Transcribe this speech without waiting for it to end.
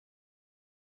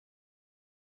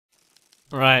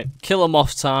Right, kill 'em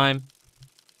off time.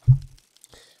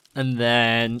 And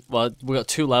then, well, we got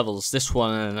 2 levels, this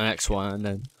one and the next one, and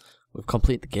then we've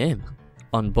completed the game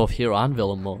on both hero and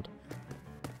villain mode.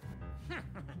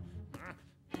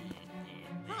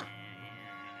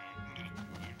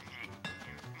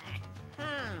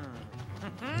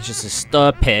 It's just a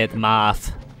stupid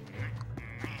Moth.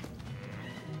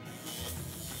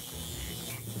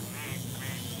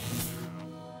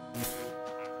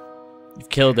 You've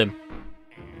killed him.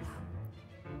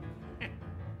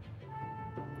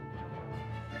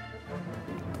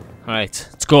 Alright,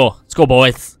 let's go. Let's go,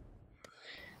 boys.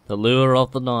 The lure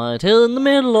of the night, in the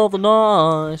middle of the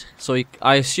night. So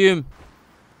I assume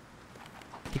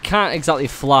he can't exactly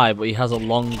fly, but he has a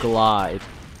long glide,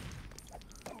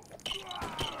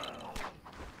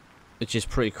 which is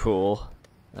pretty cool.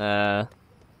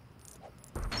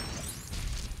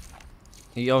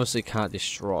 He obviously can't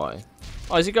destroy.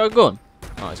 Oh, has he got a gun?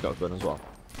 Oh, he's got a gun as well.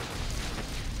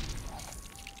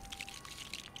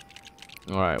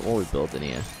 Alright, what are we building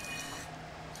here?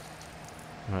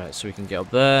 Alright, so we can get up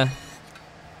there.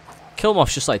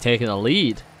 Killmoth's just like taking a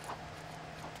lead.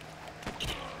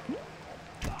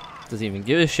 Doesn't even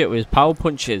give a shit with his power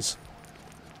punches.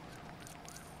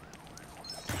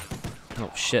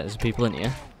 Oh shit, there's people in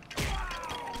here.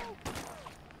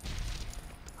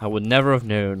 I would never have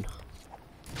known.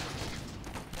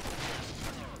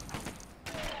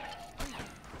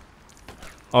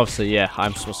 Obviously, yeah,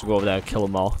 I'm supposed to go over there and kill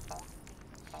them all.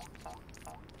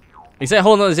 He's like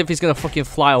holding on as if he's gonna fucking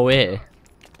fly away.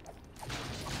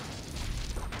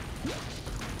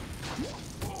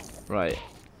 Right.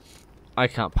 I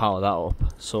can't power that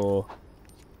up, so...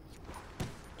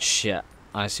 Shit.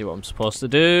 I see what I'm supposed to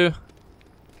do.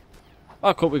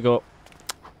 Back up we go.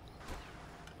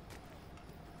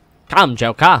 Come,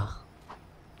 Joker!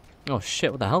 Oh shit,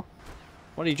 what the hell?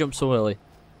 Why did he jump so early?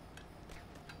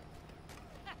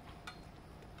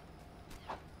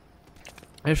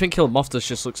 Everything killed Moth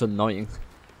just looks annoying.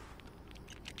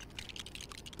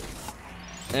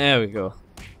 There we go.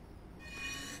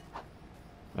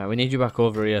 Right, we need you back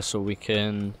over here so we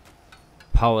can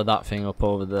power that thing up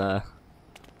over there.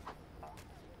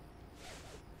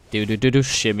 Do,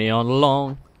 shimmy on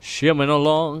along, shimming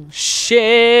along,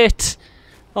 shit!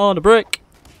 On a brick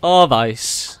of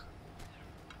ice.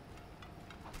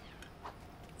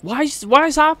 Why is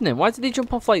that happening? Why did he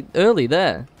jump off like early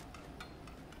there?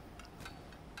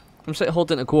 I'm just like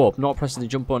holding it to go up, not pressing the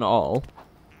jump button at all.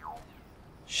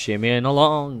 Shimmying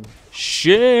along.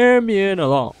 Shimmying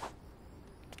along.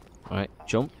 Alright,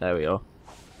 jump. There we go.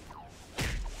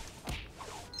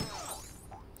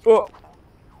 Oh.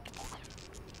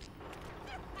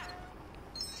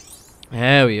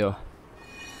 There we go.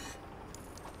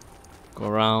 Go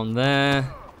around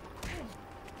there.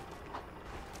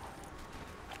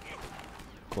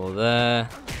 Go there.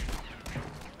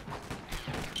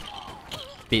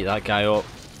 Beat that guy up.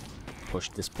 Push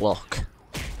this block.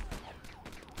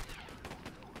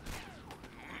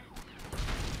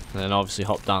 And then obviously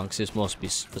hop down because this must be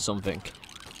for something.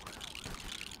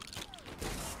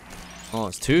 Oh,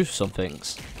 it's 2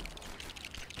 somethings.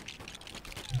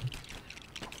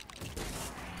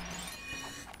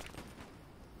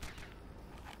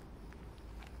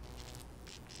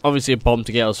 Obviously a bomb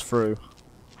to get us through.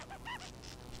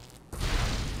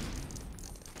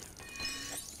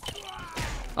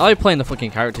 I like playing the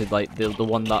fucking character, like the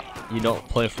one that you don't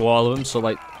play through all of them. So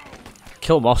like,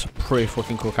 Killmoth's a pretty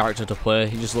fucking cool character to play.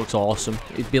 He just looks awesome.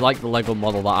 He'd be like the Lego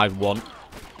model that I'd want,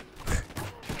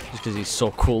 just because he's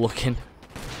so cool looking.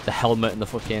 The helmet and the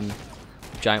fucking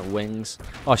giant wings.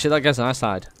 Oh shit, that guy's on our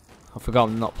side. I forgot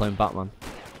I'm not playing Batman.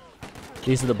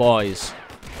 These are the boys.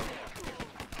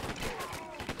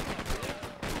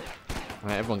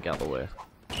 Alright, everyone get out of the way.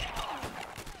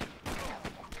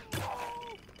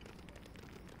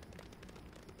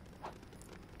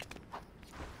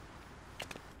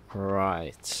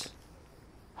 Right.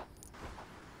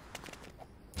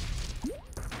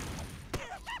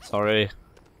 Sorry.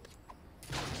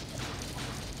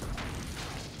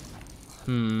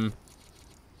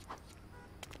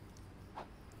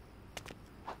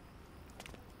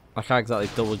 I can't exactly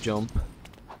double jump.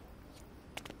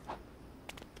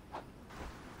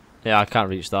 Yeah, I can't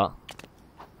reach that.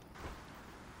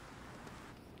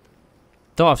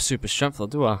 Don't have super strength though,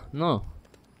 do I? No.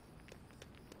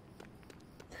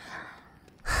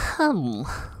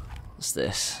 What's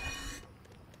this?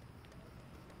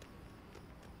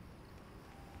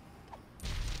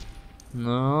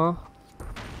 No.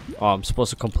 Oh, I'm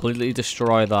supposed to completely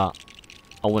destroy that.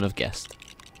 I wouldn't have guessed.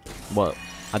 Well,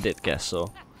 I did guess,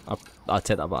 so I'll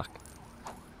take that back.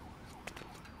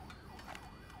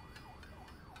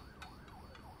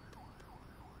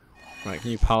 Right,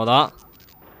 can you power that?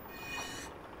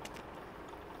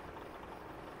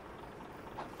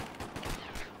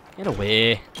 Get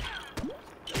away.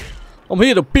 I'm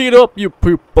here to beat up you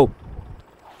people.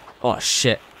 Oh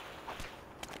shit.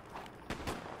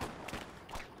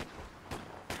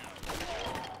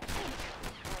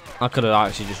 I could have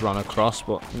actually just run across,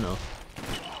 but you know.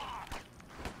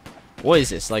 What is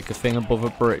this? Like a thing above a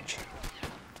bridge?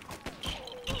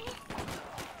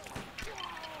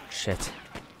 Shit.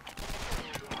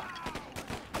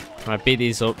 Alright, beat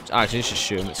these up. Actually, let's just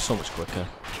shoot them. It's so much quicker.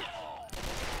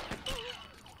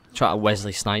 Try to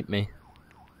Wesley snipe me.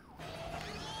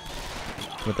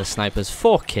 With the snipers.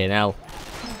 Fucking hell.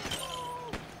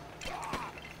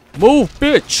 Move,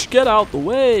 bitch! Get out the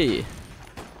way!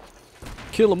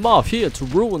 Kill a moth here to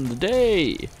ruin the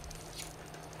day.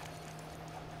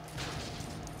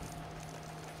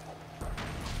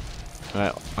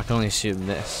 Right, I can only assume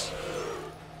this.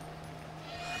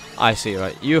 I see,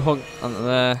 right. You hung under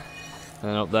there, and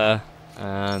then up there,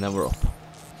 and then we're up.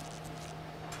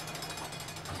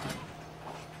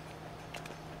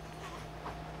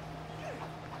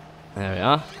 There we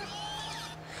are.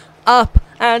 Up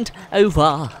and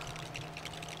over.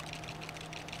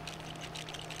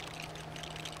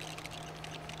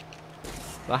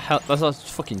 That's a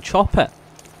fucking chopper.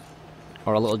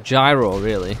 Or a little gyro,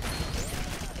 really.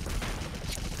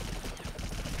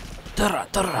 Dara,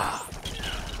 dara.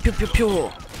 Pew, pew, pew.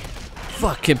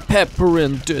 Fucking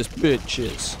peppering this,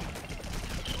 bitches.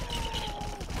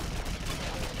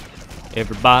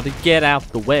 Everybody get out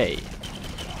the way.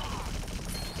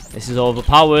 This is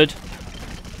overpowered.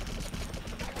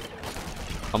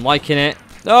 I'm liking it.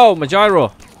 No, my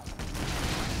gyro.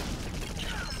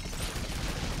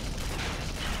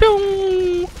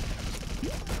 Boom.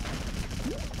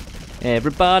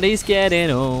 Everybody's getting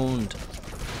owned.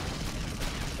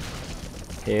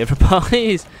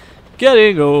 Everybody's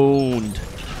getting owned.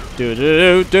 Do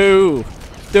do do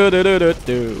do do do do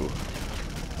do.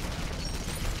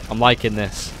 I'm liking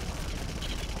this.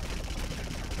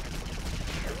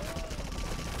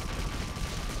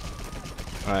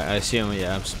 Alright, I assume,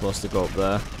 yeah, I'm supposed to go up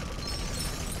there.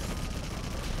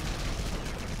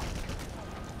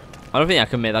 I don't think I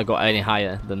can make that go any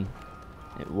higher than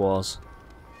it was.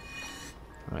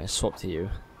 Alright, swap to you.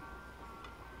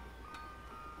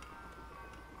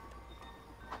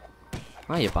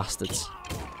 Ah, you bastards.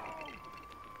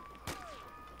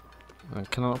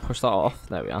 Right, can I not push that off?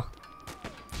 There we are.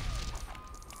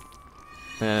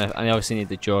 I obviously need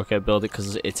the Joker build it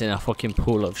because it's in a fucking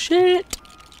pool of shit.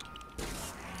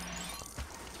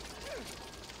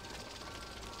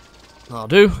 That'll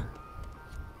do.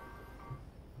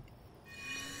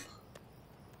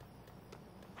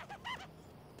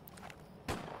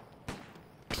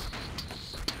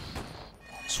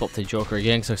 Swap the Joker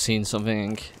again because I've seen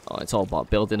something. Oh, it's all about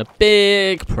building a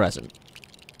big present.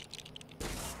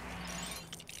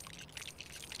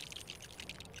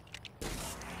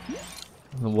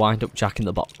 And wind up Jack in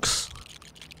the Box.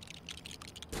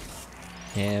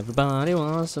 Everybody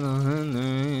wants to know her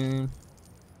name.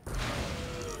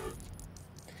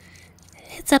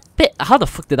 It's a bit. How the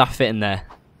fuck did that fit in there?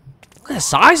 Look at the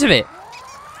size of it.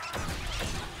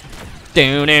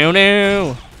 Do do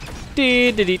do.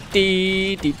 Dee dee dee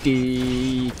dee dee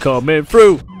dee. Coming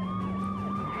through.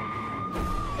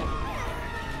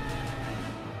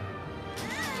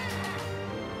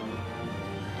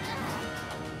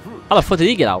 How the fuck did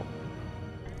he get out?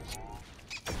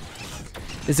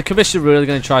 Is the commission really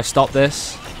going to try to stop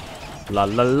this? La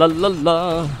la la la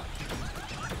la.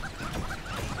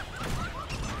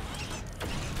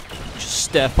 Just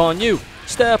step on you.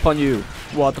 Step on you.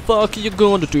 What the fuck are you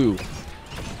going to do?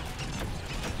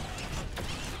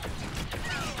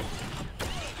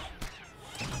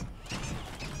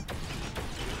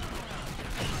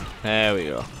 There we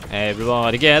go.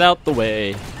 Everybody get out the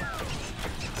way.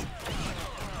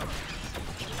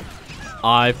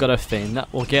 I've got a thing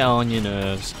that will get on your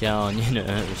nerves. Get on your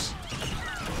nerves.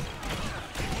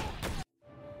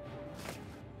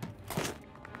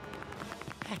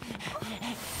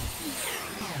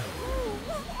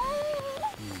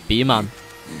 Be a man.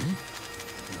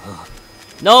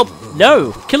 No,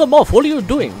 no! Kill him off! What are you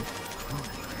doing?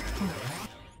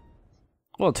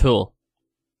 What a tool.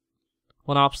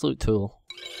 What an absolute tool.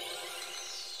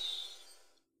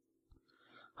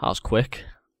 That was quick.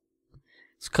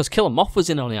 It's because Killer Moth was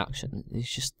in on the action. He's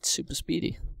just super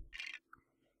speedy.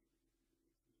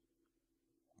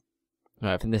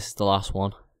 Right, I think this is the last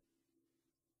one.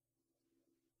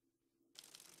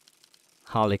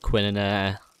 Harley Quinn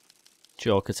and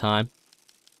Joker time.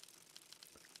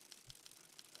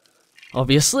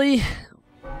 Obviously,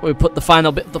 we put the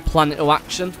final bit of the plan into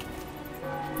action.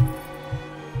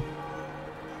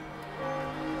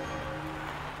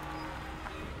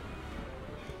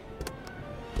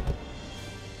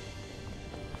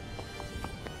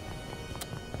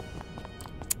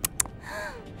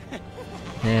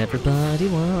 Everybody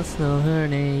wants to know her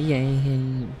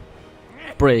name.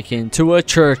 Break into a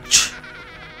church.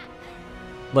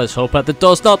 Let's hope that it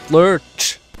does not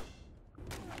lurch.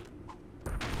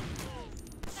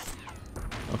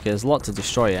 Okay, there's a lot to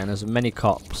destroy here, and there's many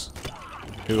cops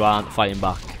who aren't fighting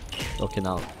back. Looking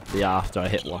out the after I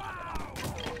hit one.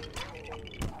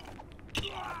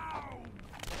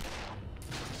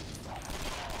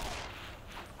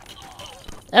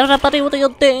 Everybody, what are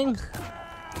you doing?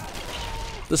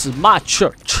 This is my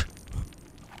church.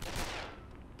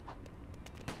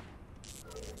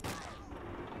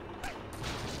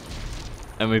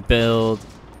 And we build.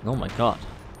 Oh my god.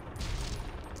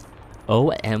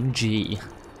 OMG.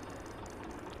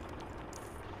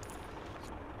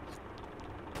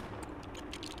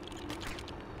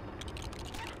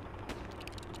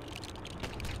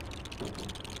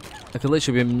 It could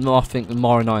literally be nothing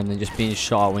more annoying than just being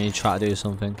shot when you try to do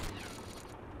something.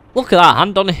 Look at that,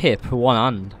 hand on a hip with one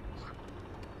hand.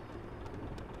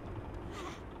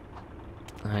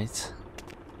 Right.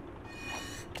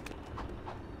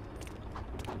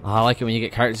 Oh, I like it when you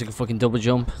get characters who can fucking double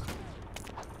jump.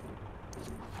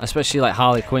 Especially like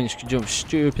Harley Quinn, she can jump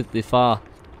stupidly far.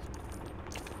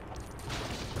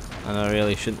 And I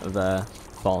really shouldn't have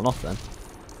fallen off then.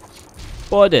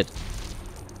 But I did.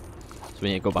 So we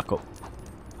need to go back up.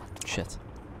 Shit.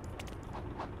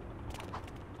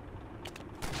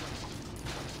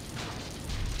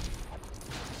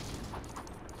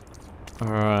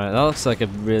 Alright, that looks like a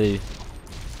really...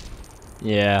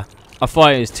 Yeah. I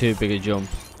thought it was too big a jump.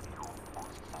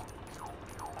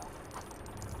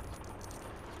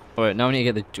 Wait, now we need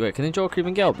to get the... Wait, can the Joker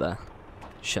even get up there?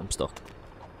 Shit, I'm stuck.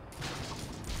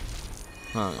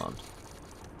 Hang on.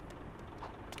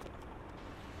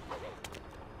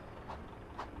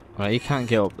 Right, he can't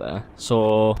get up there.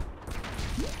 So...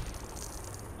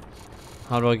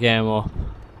 How do I get him up?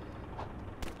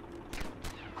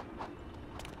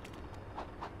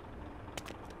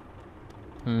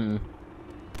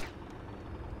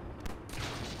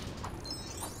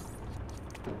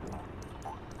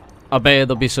 I bet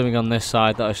there'll be something on this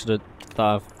side that I should have... That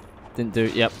I didn't do.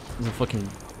 Yep, there's a fucking...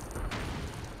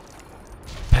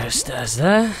 pair of stairs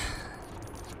there.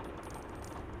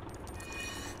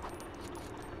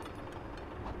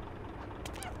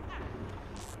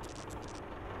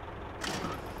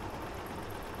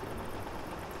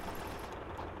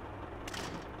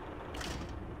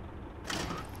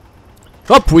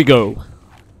 Up we go!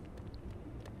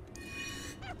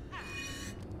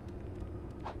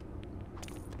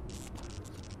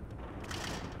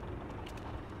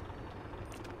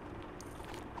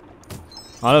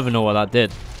 I don't even know what that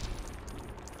did.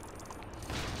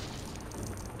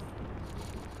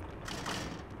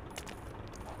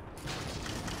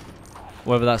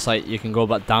 Whether that's like you can go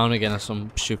back down again or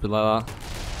some stupid like that.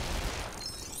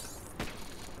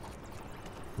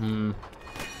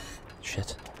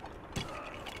 Shit.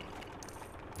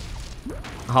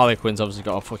 Harley Quinn's obviously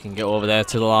got to fucking get over there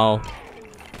to allow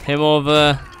him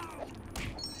over.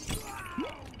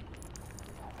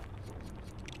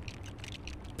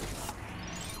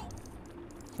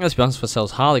 Let's be honest with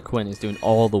ourselves, Harley Quinn is doing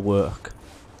all the work.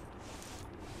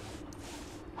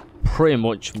 Pretty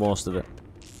much most of it.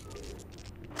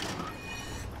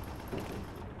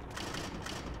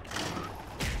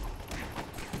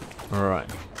 Alright.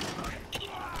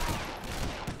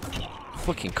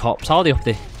 Fucking cops, how are they up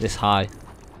this high?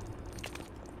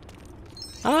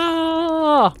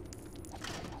 Ah!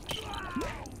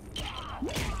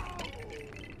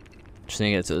 Just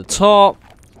need to get to the top.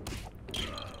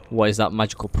 What is that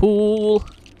magical pool?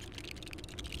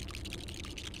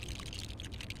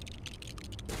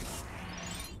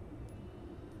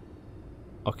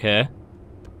 Okay.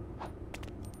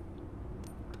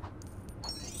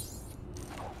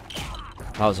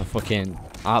 That was a fucking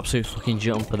absolute fucking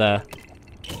jump there.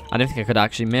 I didn't think I could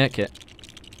actually make it.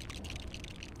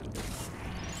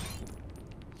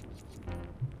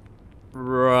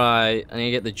 Right, I need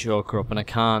to get the Joker up and I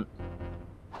can't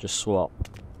just swap.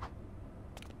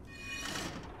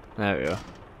 There we go.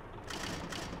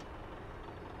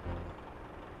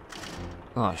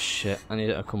 Oh shit, I need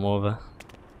it to come over.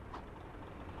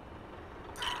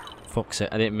 Fuck's it,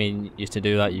 I didn't mean you to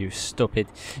do that, you stupid.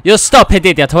 You stupid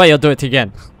idiot, why you do it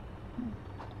again?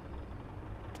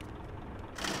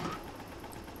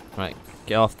 Right,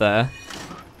 get off there.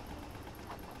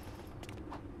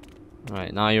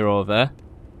 Right, now you're over.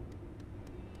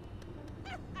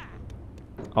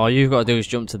 All you've got to do is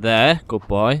jump to there, good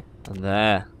boy, and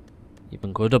there.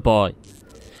 Even gooder boy.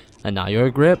 And now you're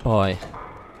a great boy.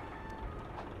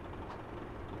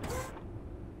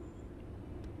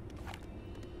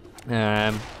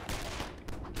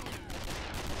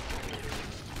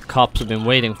 cops have been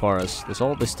waiting for us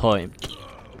all this time.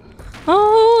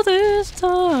 All this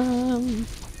time.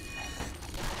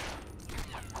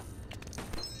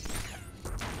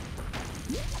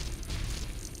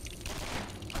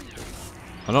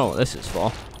 I know what this is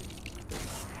for.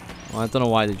 Well, I don't know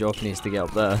why the Joker needs to get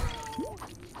up there.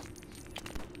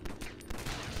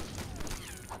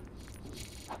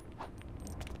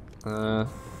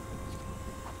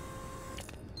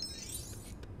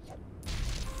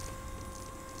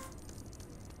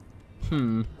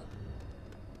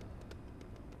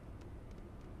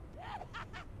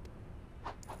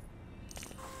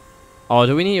 Oh,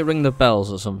 do we need to ring the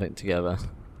bells or something together?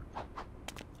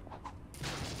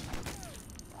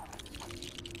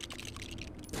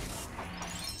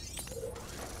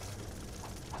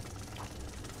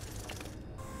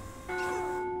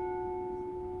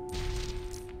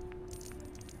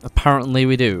 Apparently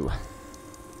we do.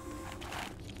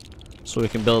 So we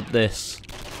can build this.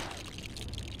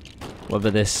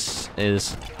 Whether this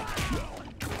is...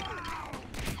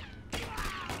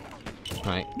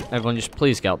 Right, everyone just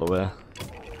please get out of the way.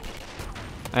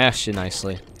 I asked you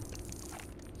nicely.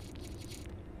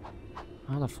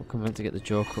 How the fuck am I meant to get the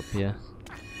joke up here?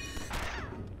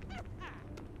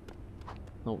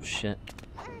 Oh shit.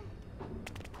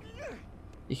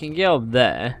 You can get up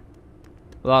there,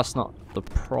 but that's not the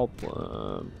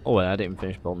problem. Oh wait, I didn't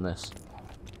finish building this.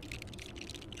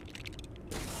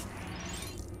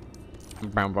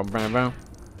 Bam bam bam bam.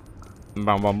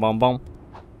 Bam bam bam bam.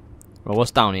 Well,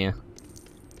 what's down here?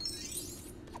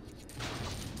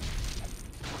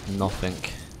 Nothing.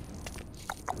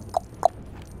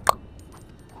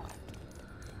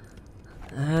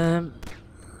 I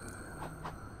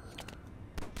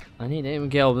need to even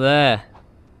get up there.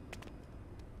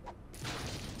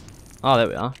 Oh, there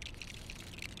we are.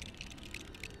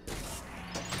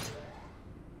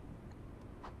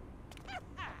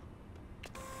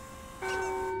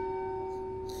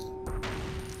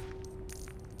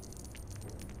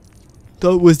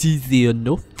 That was easy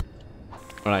enough.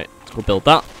 Alright, let's go build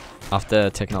that. After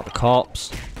taking out the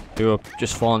corpse, who have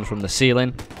just fallen from the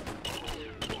ceiling.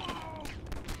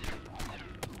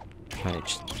 Right,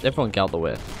 just everyone get out of the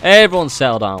way. Everyone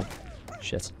settle down.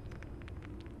 Shit.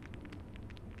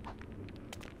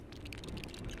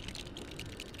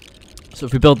 So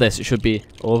if we build this, it should be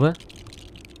over.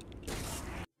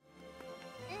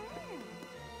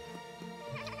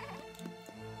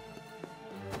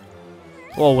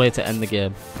 What a way to end the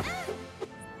game.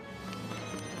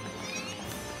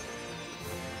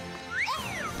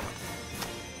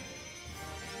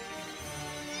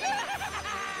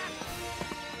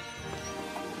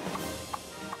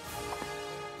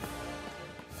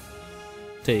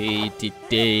 Day.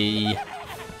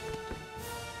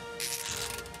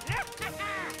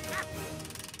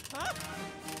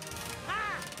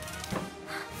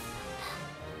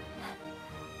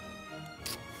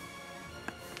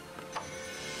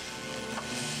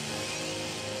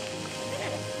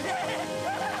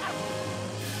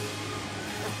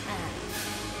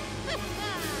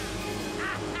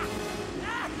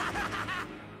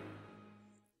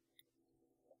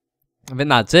 I think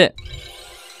that's it.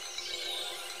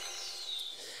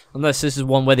 Unless this is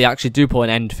one where they actually do put an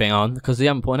end thing on, because they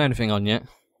haven't put an end thing on yet.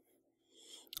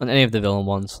 And any of the villain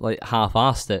ones, like,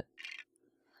 half-assed it.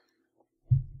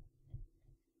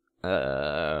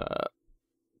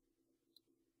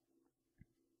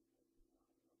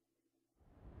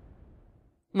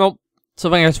 Nope. So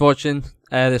thank you guys for watching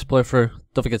this playthrough.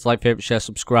 Don't forget to like, favourite, share,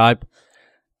 subscribe.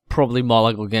 Probably more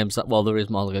LEGO games, well, there is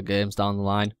more LEGO games down the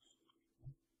line.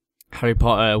 Harry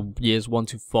Potter years 1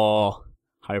 to 4.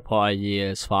 Harry Potter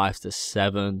years 5 to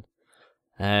 7.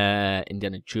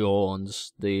 Indiana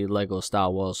Jones, the Lego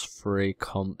Star Wars 3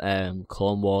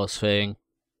 Clone Wars thing.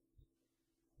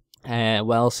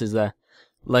 What else is there?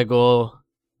 Lego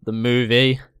the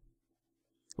movie.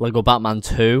 Lego Batman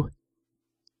 2.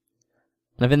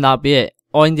 And I think that'd be it.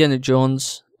 Or Indiana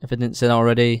Jones, if I didn't say that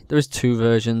already. There's 2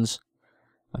 versions.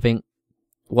 I think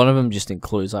one of them just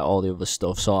includes like all the other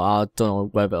stuff, so I don't know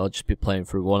whether I'll just be playing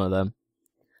through one of them.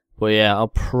 But yeah,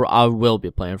 I will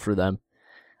be playing through them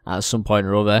at some point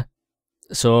or other.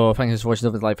 So thank you for watching.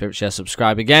 Don't forget to like, favorite, share,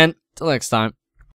 subscribe again. Till next time.